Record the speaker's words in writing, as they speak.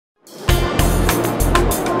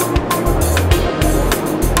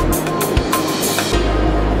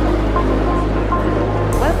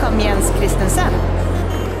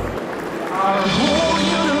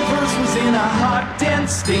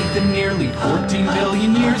13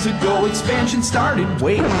 billion years ago, expansion started.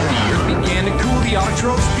 Wait, the earth began to cool, the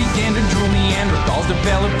autotrophs began to drool, Neanderthals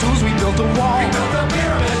developed tools, we built a wall. We built the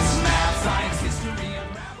pyramids, math, science, history,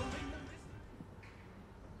 unraveling.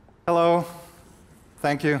 Hello.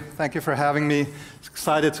 Thank you. Thank you for having me.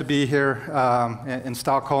 Excited to be here in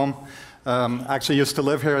Stockholm. Actually used to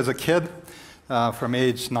live here as a kid from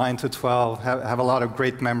age 9 to 12. Have a lot of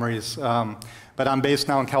great memories. But I'm based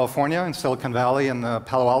now in California, in Silicon Valley, in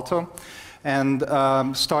Palo Alto, and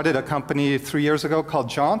started a company 3 years ago called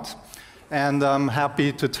Jaunt. And I'm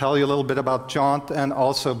happy to tell you a little bit about Jaunt and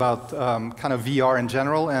also about kind of VR in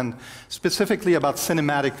general, and specifically about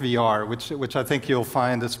cinematic VR, which I think you'll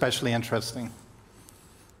find especially interesting.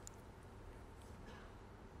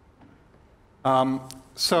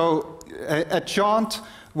 So at Jaunt,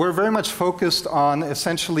 we're very much focused on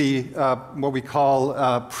essentially what we call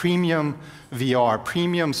premium VR,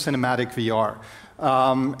 premium cinematic VR.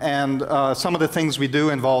 Some of the things we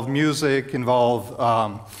do involve music, involve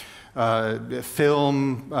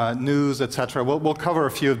film, news, etc. We'll cover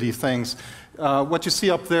a few of these things. What you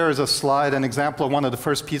see up there is a slide, an example of one of the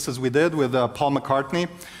first pieces we did with Paul McCartney,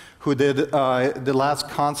 who did the last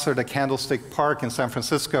concert at Candlestick Park in San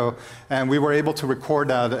Francisco, and we were able to record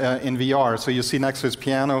that in VR. So you see next to his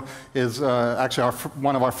piano is actually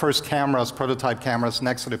one of our first cameras, prototype cameras,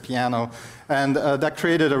 next to the piano. And that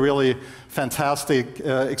created a really fantastic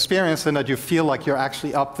experience in that you feel like you're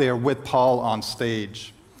actually up there with Paul on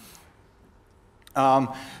stage.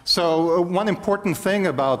 So one important thing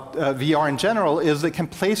about VR in general is it can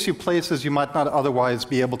place you places you might not otherwise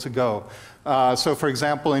be able to go. So for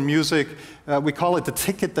example, in music, we call it the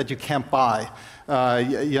ticket that you can't buy.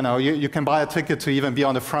 You can buy a ticket to even be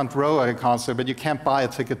on the front row at a concert, but you can't buy a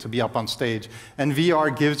ticket to be up on stage. And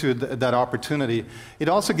VR gives you that opportunity. It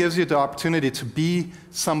also gives you the opportunity to be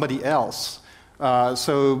somebody else.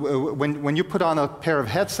 So when you put on a pair of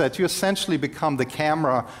headsets, you essentially become the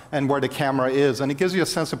camera and where the camera is. And it gives you a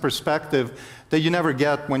sense of perspective that you never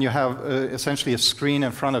get when you have essentially a screen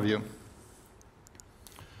in front of you.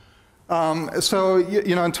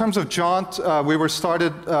 In terms of Jaunt, we were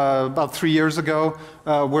started about 3 years ago.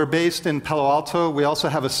 We're based in Palo Alto. We also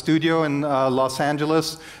have a studio in Los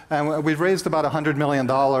Angeles. And we've raised about $100 million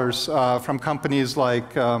from companies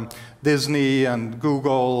like Disney and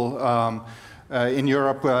Google. In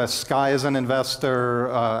Europe, Sky is an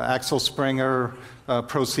investor, Axel Springer,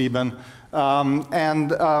 ProSieben.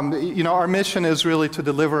 Our mission is really to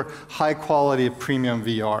deliver high-quality premium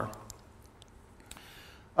VR.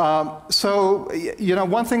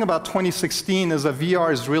 One thing about 2016 is that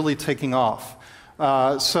VR is really taking off.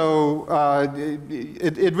 It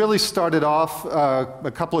really started off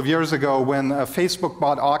a couple of years ago when Facebook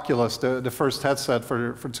bought Oculus, the first headset,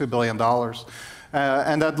 for $2 billion.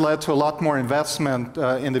 And that led to a lot more investment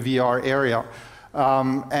in the VR area.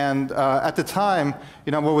 At the time,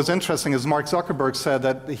 what was interesting is Mark Zuckerberg said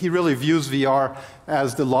that he really views VR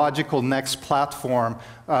as the logical next platform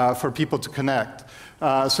for people to connect.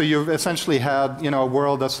 So you've essentially had a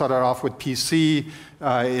world that started off with PC,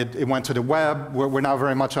 it went to the web, we're now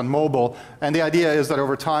very much on mobile, and the idea is that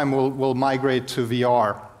over time we'll migrate to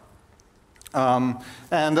VR.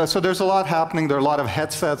 So there's a lot happening, there are a lot of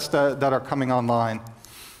headsets that are coming online.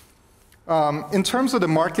 In terms of the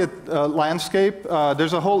market landscape,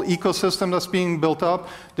 there's a whole ecosystem that's being built up.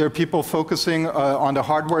 There are people focusing on the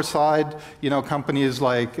hardware side, companies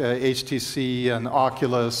like HTC and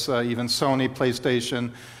Oculus, even Sony,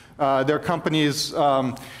 PlayStation. There are companies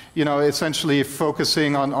essentially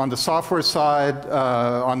focusing on the software side,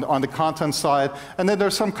 on the content side. And then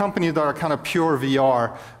there's some companies that are kind of pure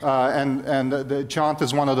VR. And Jaunt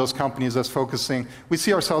is one of those companies that's focusing. We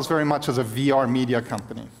see ourselves very much as a VR media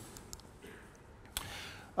company.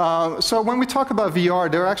 So when we talk about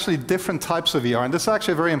VR, there are actually different types of VR, and this is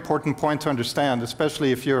actually a very important point to understand,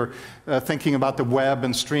 especially if you're thinking about the web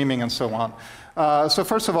and streaming and so on. So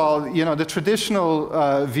first of all, the traditional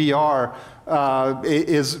VR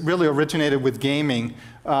is really originated with gaming,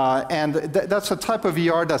 and that's a type of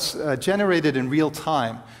VR that's generated in real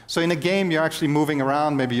time. So in a game, you're actually moving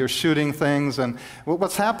around, maybe you're shooting things, and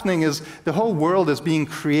what's happening is the whole world is being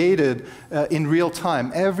created in real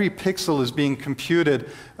time. Every pixel is being computed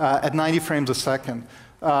at 90 frames a second.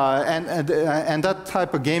 And that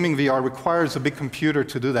type of gaming VR requires a big computer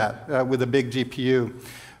to do that with a big GPU.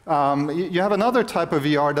 You have another type of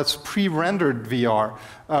VR that's pre-rendered VR,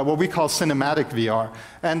 what we call cinematic VR.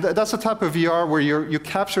 And that's a type of VR where you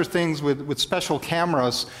capture things with special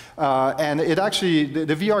cameras, and it actually,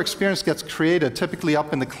 the VR experience gets created typically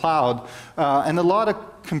up in the cloud, and a lot of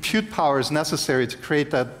compute power is necessary to create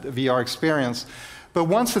that VR experience. But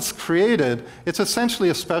once it's created, it's essentially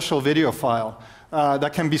a special video file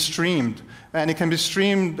that can be streamed. And it can be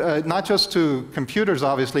streamed not just to computers,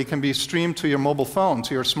 obviously, it can be streamed to your mobile phone,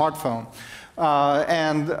 to your smartphone.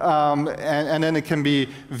 And then it can be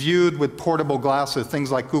viewed with portable glasses,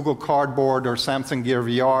 things like Google Cardboard or Samsung Gear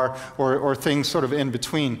VR, or things sort of in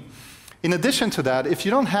between. In addition to that, if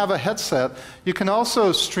you don't have a headset, you can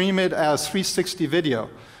also stream it as 360 video.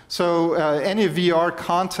 So any VR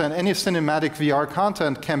content, any cinematic VR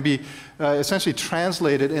content can be essentially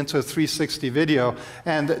translated into a 360 video.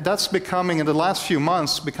 And that's becoming, in the last few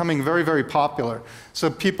months, becoming very, very popular.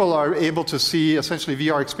 So people are able to see essentially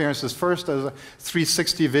VR experiences first as a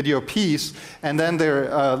 360 video piece, and then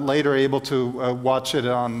they're later able to watch it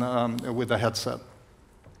on, with a headset.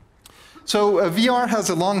 So VR has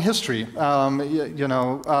a long history.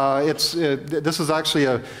 This is actually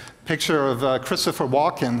a picture of Christopher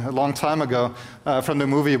Walken a long time ago from the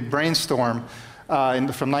movie Brainstorm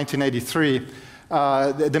from 1983.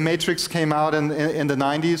 The Matrix came out in the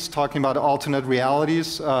 90s talking about alternate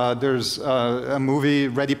realities. There's a movie,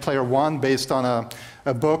 Ready Player One, based on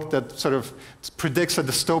a book that sort of predicts a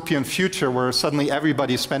dystopian future where suddenly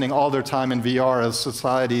everybody's spending all their time in VR as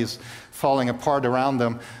society's falling apart around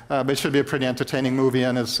them. But it should be a pretty entertaining movie,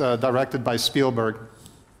 and it's directed by Spielberg.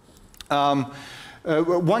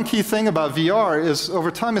 One key thing about VR is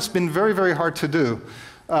over time it's been very, very hard to do.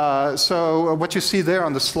 So what you see there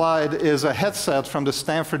on the slide is a headset from the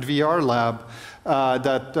Stanford VR lab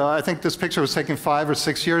that I think this picture was taken 5 or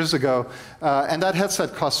 6 years ago, and that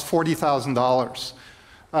headset cost $40,000.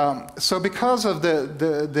 So because of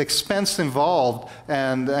the expense involved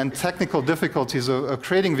and technical difficulties of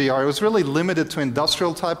creating VR, it was really limited to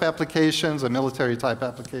industrial type applications and military type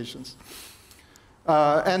applications.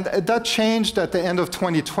 And that changed at the end of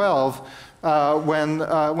 2012 when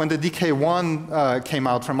the DK1 came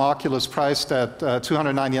out from Oculus, priced at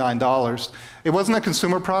 $299. It wasn't a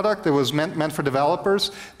consumer product. It was meant for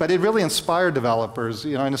developers, but it really inspired developers,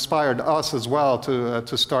 and inspired us as well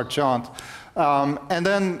to start Jaunt. And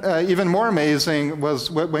then even more amazing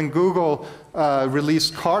was when Google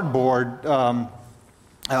released Cardboard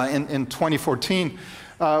in 2014.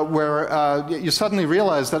 Where you suddenly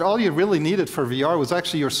realize that all you really needed for VR was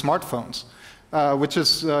actually your smartphones, which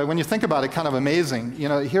is, when you think about it, kind of amazing.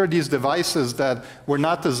 Here are these devices that were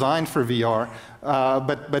not designed for VR,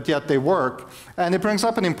 but yet they work. And it brings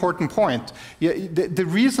up an important point. The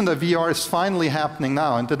reason that VR is finally happening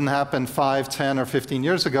now, and didn't happen 5, 10, or 15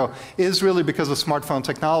 years ago, is really because of smartphone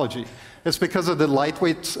technology. It's because of the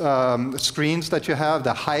lightweight screens that you have,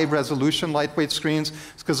 the high-resolution lightweight screens.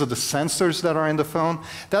 It's because of the sensors that are in the phone.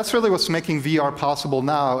 That's really what's making VR possible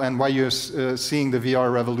now, and why you're seeing the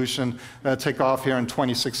VR revolution take off here in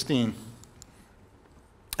 2016.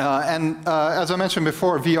 As I mentioned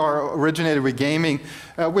before, VR originated with gaming,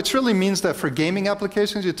 which really means that for gaming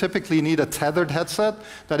applications, you typically need a tethered headset.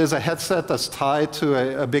 That is a headset that's tied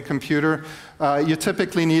to a big computer. You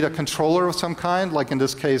typically need a controller of some kind, like in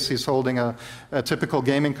this case, he's holding a typical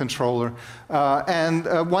gaming controller.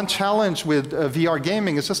 One challenge with VR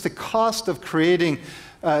gaming is just the cost of creating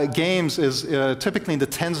games is typically in the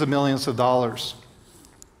tens of millions of dollars.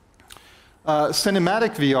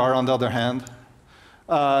 Cinematic VR, on the other hand,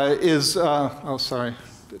 cinematic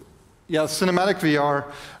VR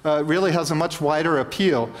really has a much wider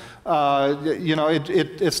appeal.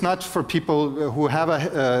 It's not for people who have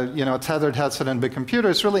a tethered headset and a big computer.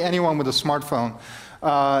 It's really anyone with a smartphone.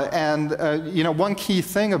 One key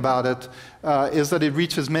thing about it is that it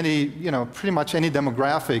reaches many, pretty much any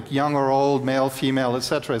demographic, young or old, male, female,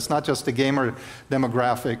 etc. It's not just a gamer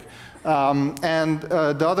demographic.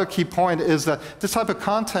 The other key point is that this type of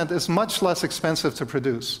content is much less expensive to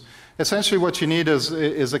produce. Essentially what you need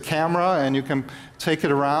is a camera, and you can take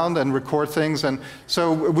it around and record things. And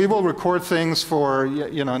so we will record things for,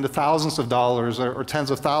 in the thousands of dollars or tens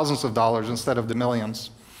of thousands of dollars instead of the millions.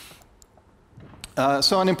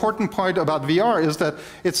 So an important point about VR is that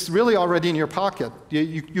it's really already in your pocket.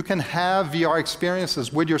 You can have VR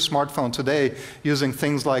experiences with your smartphone today using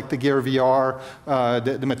things like the Gear VR,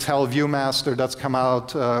 the Mattel Viewmaster that's come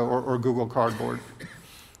out, or Google Cardboard.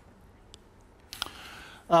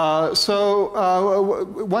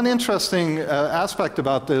 One interesting aspect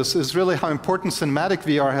about this is really how important cinematic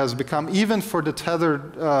VR has become, even for the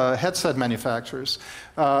tethered headset manufacturers.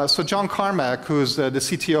 So John Carmack, who's the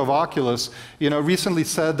CTO of Oculus, recently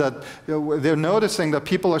said that they're noticing that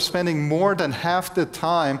people are spending more than half the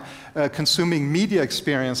time consuming media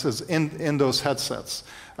experiences in those headsets.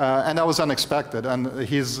 And that was unexpected. And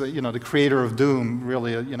he's the creator of Doom,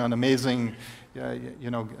 really an amazing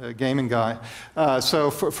gaming guy. So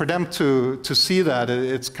for them to see that,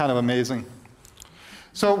 it's kind of amazing.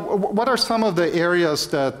 So what are some of the areas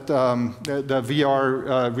that the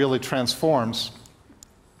VR really transforms?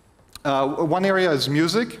 One area is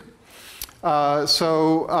music. You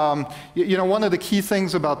know, one of the key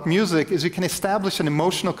things about music is you can establish an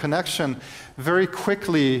emotional connection very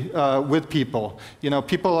quickly with people. You know,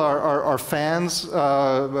 people are fans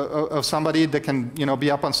of somebody. They can, you know,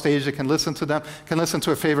 be up on stage, they can listen to them, can listen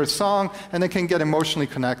to a favorite song, and they can get emotionally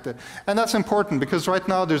connected. And that's important because right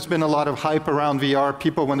now there's been a lot of hype around VR.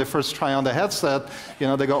 People, when they first try on the headset, you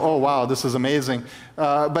know, they go, oh wow, this is amazing.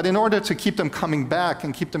 But in order to keep them coming back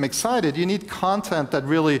and keep them excited, you need content that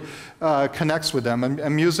really connects with them.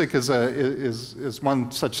 And music is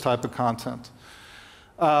one such type of content.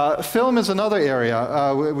 Film is another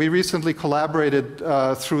area. We recently collaborated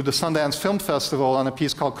through the Sundance Film Festival on a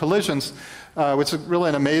piece called Collisions, which is really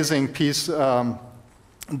an amazing piece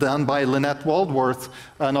done by Lynette Waldworth,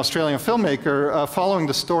 an Australian filmmaker, following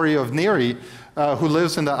the story of Neri, who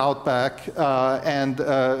lives in the outback and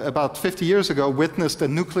about 50 years ago witnessed a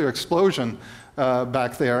nuclear explosion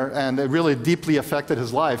back there, and it really deeply affected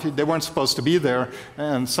his life. They weren't supposed to be there,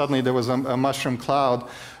 and suddenly there was a mushroom cloud,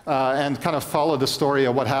 and kind of followed the story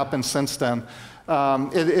of what happened since then.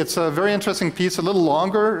 It's a very interesting piece, a little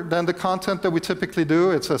longer than the content that we typically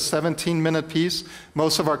do. It's a 17-minute piece.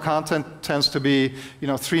 Most of our content tends to be, you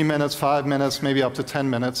know, 3 minutes, 5 minutes, maybe up to 10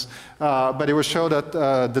 minutes. But it was showed at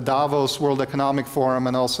the Davos World Economic Forum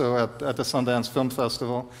and also at the Sundance Film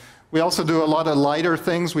Festival. We also do a lot of lighter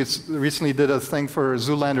things. We recently did a thing for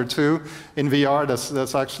Zoolander 2 in VR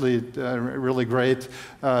that's actually really great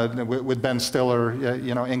with Ben Stiller,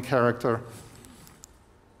 you know, in character.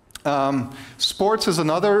 Sports is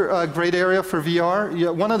another great area for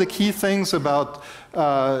VR. One of the key things about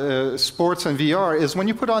sports and VR is when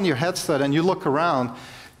you put on your headset and you look around,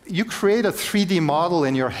 you create a 3D model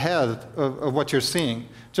in your head of what you're seeing,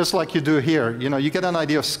 just like you do here. You know, you get an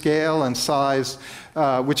idea of scale and size,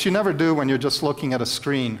 which you never do when you're just looking at a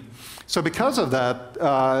screen. So because of that,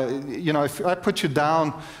 you know, if I put you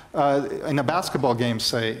down in a basketball game,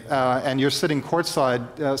 say, and you're sitting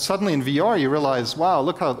courtside, suddenly in VR you realize, wow,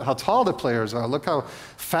 look how tall the players are, look how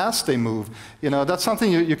fast they move. You know, that's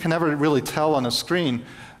something you can never really tell on a screen.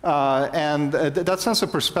 And that sense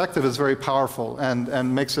of perspective is very powerful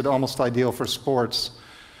and makes it almost ideal for sports.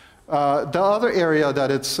 The other area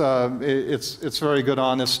that it's very good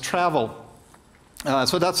on is travel.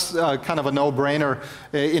 So that's kind of a no-brainer.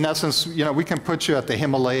 In essence, you know, we can put you at the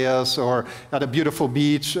Himalayas or at a beautiful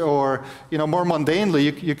beach, or, you know, more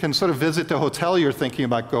mundanely, you can sort of visit the hotel you're thinking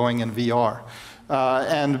about going in VR.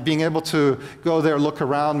 And being able to go there, look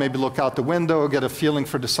around, maybe look out the window, get a feeling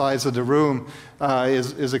for the size of the room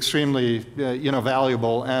is extremely, you know,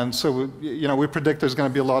 valuable. And so, you know, we predict there's going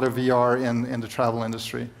to be a lot of VR in the travel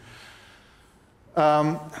industry.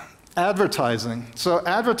 Advertising. So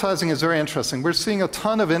advertising is very interesting. We're seeing a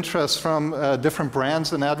ton of interest from different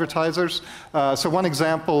brands and advertisers. So one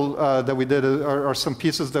example that we did are some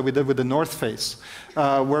pieces that we did with the North Face,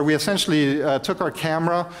 where we essentially took our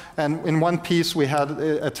camera, and in one piece we had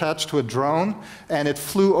it attached to a drone, and it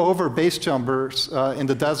flew over base jumpers in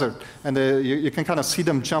the desert. And you can kind of see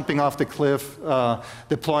them jumping off the cliff,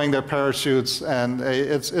 deploying their parachutes, and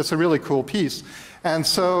it's a really cool piece. And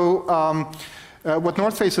so what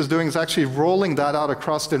North Face is doing is actually rolling that out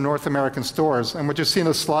across their North American stores. And what you see in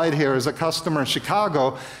the slide here is a customer in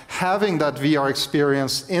Chicago having that VR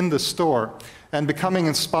experience in the store and becoming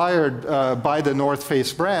inspired by the North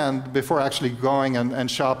Face brand before actually going and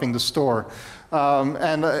shopping the store.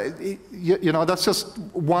 You know, that's just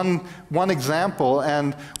one example.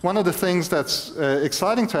 And one of the things that's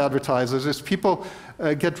exciting to advertisers is people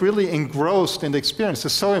get really engrossed in the experience.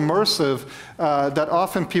 It's so immersive that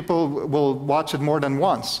often people will watch it more than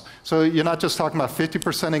once. So you're not just talking about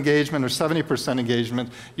 50% engagement or 70%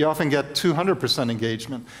 engagement. You often get 200%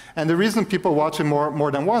 engagement. And the reason people watch it more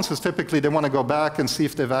than once is typically they want to go back and see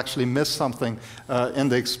if they've actually missed something in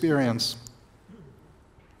the experience.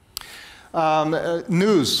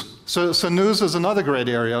 News. So news is another great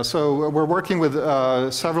area. So we're working with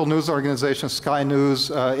several news organizations, Sky News,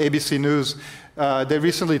 ABC News. They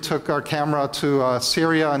recently took our camera to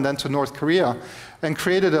Syria and then to North Korea and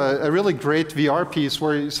created a really great VR piece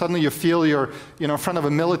where suddenly you feel you're, you know, in front of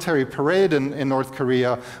a military parade in North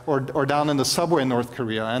Korea or down in the subway in North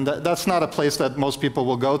Korea. And that's not a place that most people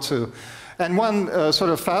will go to. And one sort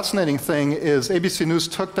of fascinating thing is ABC News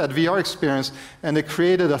took that VR experience and they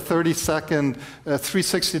created a 30-second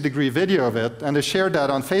 360-degree video of it, and they shared that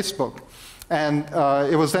on Facebook. And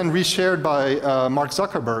it was then reshared by Mark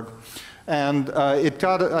Zuckerberg. And it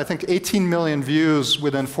got, I think, 18 million views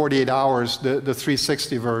within 48 hours, the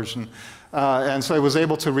 360 version. And so it was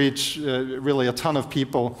able to reach really a ton of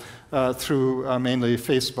people through mainly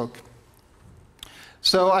Facebook.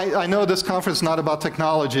 So I know this conference is not about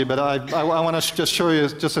technology, but I want to just show you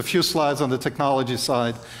just a few slides on the technology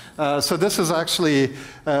side. So this is actually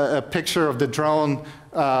a picture of the drone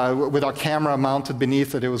with our camera mounted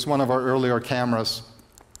beneath it. It was one of our earlier cameras.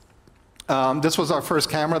 This was our first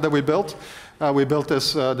camera that we built. We built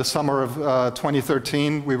this the summer of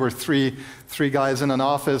 2013. We were three guys in an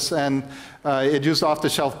office, and it used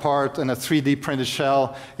off-the-shelf part and a 3D printed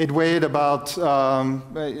shell. It weighed about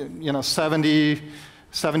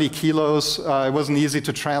 70 kilos. It wasn't easy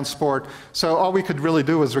to transport. So all we could really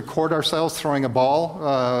do was record ourselves throwing a ball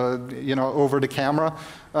over the camera.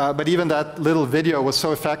 But even that little video was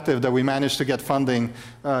so effective that we managed to get funding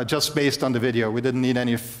just based on the video. We didn't need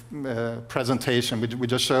any presentation. We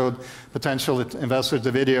just showed potential investors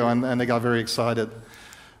the video, and they got very excited.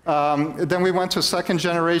 Then we went to second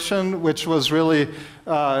generation, which was really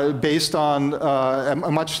based on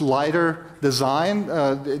a much lighter design.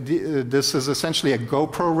 This is essentially a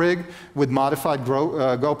GoPro rig with modified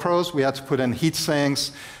GoPros. We had to put in heat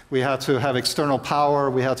sinks. We had to have external power.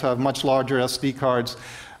 We had to have much larger SD cards.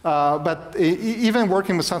 But even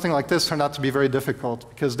working with something like this turned out to be very difficult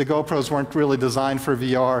because the GoPros weren't really designed for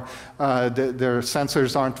VR. Their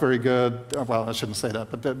sensors aren't very good. Well, I shouldn't say that,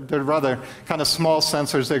 but they're rather kind of small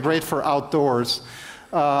sensors. They're great for outdoors.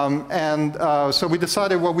 So we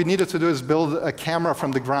decided what we needed to do is build a camera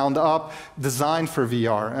from the ground up designed for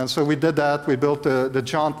VR. And so we did that. We built the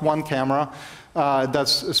Jaunt 1 camera.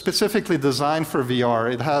 That's specifically designed for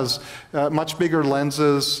VR. It has much bigger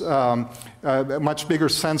lenses, much bigger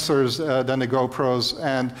sensors than the GoPros,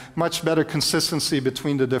 and much better consistency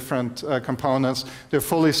between the different components. They're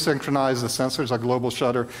fully synchronized. The sensors are global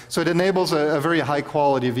shutter. So it enables a very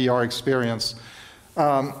high-quality VR experience.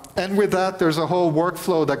 And with that, there's a whole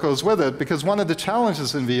workflow that goes with it, because one of the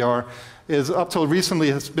challenges in VR is, up till recently,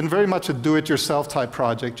 it's been very much a do-it-yourself type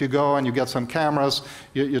project. You go and you get some cameras,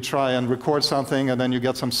 you try and record something, and then you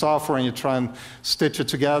get some software and you try and stitch it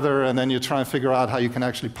together, and then you try and figure out how you can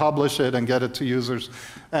actually publish it and get it to users.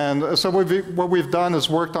 And so what we've done is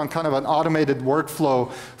worked on kind of an automated workflow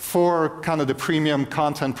for kind of the premium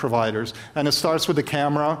content providers. And it starts with the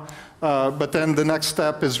camera. But then the next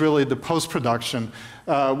step is really the post-production,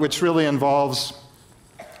 which really involves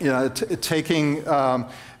taking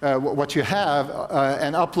what you have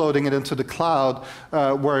and uploading it into the cloud,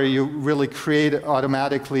 where you really create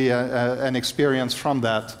automatically an experience from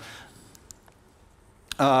that.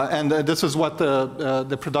 And this is what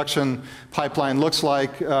the production pipeline looks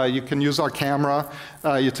like. You can use our camera.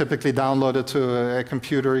 You typically download it to a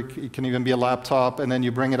computer. It can even be a laptop, and then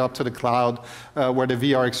you bring it up to the cloud where the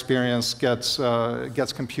VR experience gets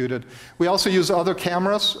computed. We also use other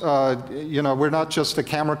cameras. We're not just a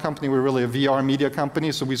camera company. We're really a VR media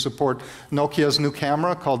company. So we support Nokia's new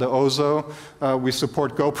camera called the Ozo. We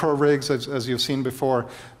support GoPro rigs, as you've seen before.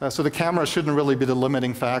 So the camera shouldn't really be the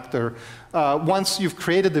limiting factor. Once you've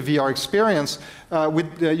created the VR experience,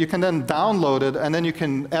 you can then download it, and then you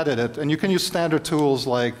can edit it. And you can use standard tools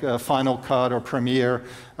like Final Cut or Premiere.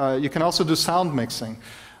 You can also do sound mixing.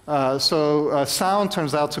 Sound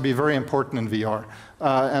turns out to be very important in VR.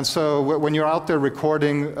 And so when you're out there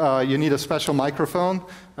recording, you need a special microphone.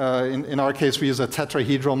 In our case, we use a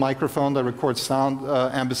tetrahedral microphone that records sound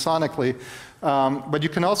ambisonically. But you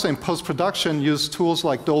can also, in post-production, use tools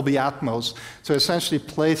like Dolby Atmos to essentially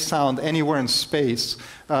play sound anywhere in space,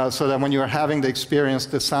 so that when you're having the experience,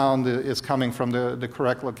 the sound is coming from the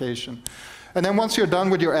correct location. And then once you're done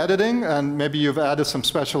with your editing, and maybe you've added some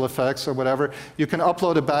special effects or whatever, you can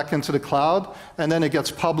upload it back into the cloud, and then it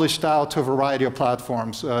gets published out to a variety of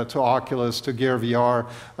platforms, to Oculus, to Gear VR,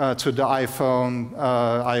 to the iPhone,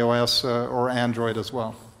 iOS, or Android as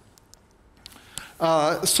well.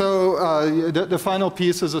 The final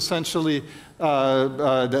piece is essentially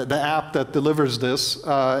the app that delivers this.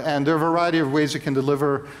 And there are a variety of ways you can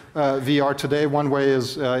deliver VR today. One way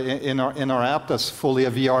is in our app that's fully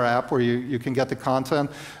a VR app where you can get the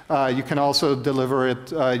content. You can also deliver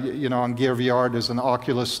it on Gear VR. There's an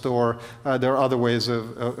Oculus store. There are other ways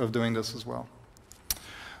of doing this as well.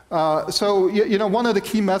 One of the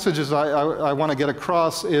key messages I want to get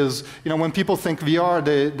across is, when people think VR,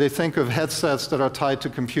 they think of headsets that are tied to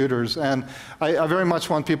computers. And I very much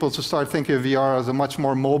want people to start thinking of VR as a much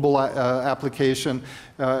more mobile application.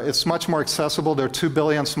 It's much more accessible. There are 2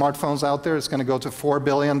 billion smartphones out there. It's going to go to 4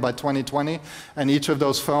 billion by 2020. And each of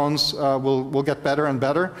those phones will get better and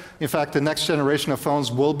better. In fact, the next generation of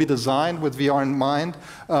phones will be designed with VR in mind,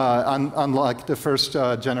 unlike the first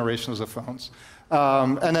generations of phones.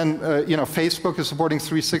 And then, Facebook is supporting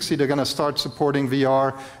 360. They're going to start supporting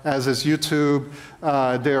VR, as is YouTube.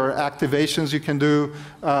 There are activations you can do,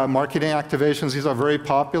 marketing activations. These are very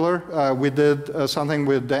popular. We did something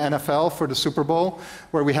with the NFL for the Super Bowl,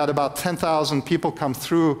 where we had about 10,000 people come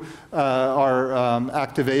through our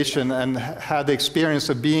activation and had the experience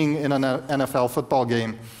of being in an NFL football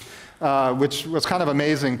game. Which was kind of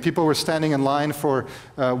amazing. People were standing in line for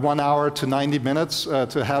 1 hour to 90 minutes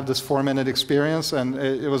to have this 4-minute experience, and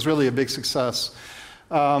it was really a big success.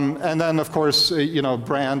 And then, of course,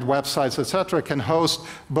 brand websites, etc., can host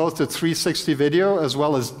both the 360 video as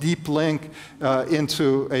well as deep link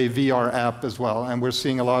into a VR app as well, and we're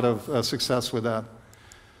seeing a lot of success with that.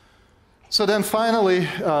 So then finally,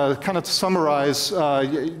 kind of to summarize,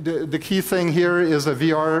 the key thing here is that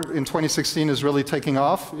VR in 2016 is really taking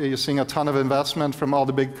off. You're seeing a ton of investment from all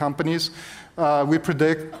the big companies. We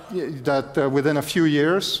predict that within a few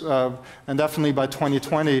years, and definitely by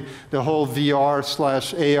 2020, the whole VR/AR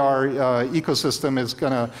ecosystem is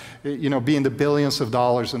going to be in the billions of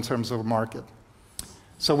dollars in terms of market.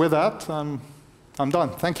 So with that, I'm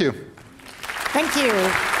done. Thank you. Thank you.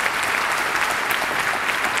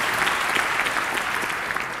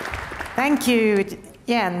 Thank you,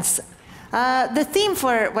 Jens. The theme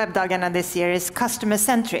for Webbdagarna this year is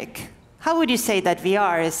customer-centric. How would you say that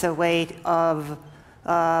VR is a way of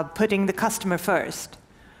putting the customer first?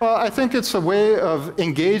 Well, I think it's a way of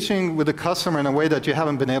engaging with the customer in a way that you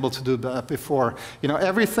haven't been able to do that before.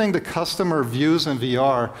 Everything the customer views in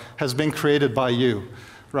VR has been created by you.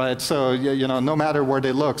 Right, so no matter where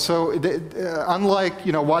they look. So unlike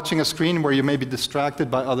watching a screen where you may be distracted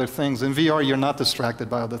by other things, in VR you're not distracted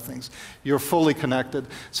by other things. You're fully connected.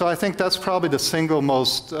 So I think that's probably the single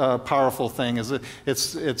most powerful thing. Is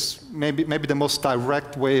it's maybe the most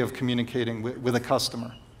direct way of communicating with a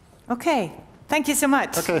customer. Okay, thank you so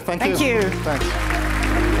much. Okay, thank you. Thank you.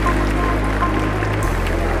 Thanks.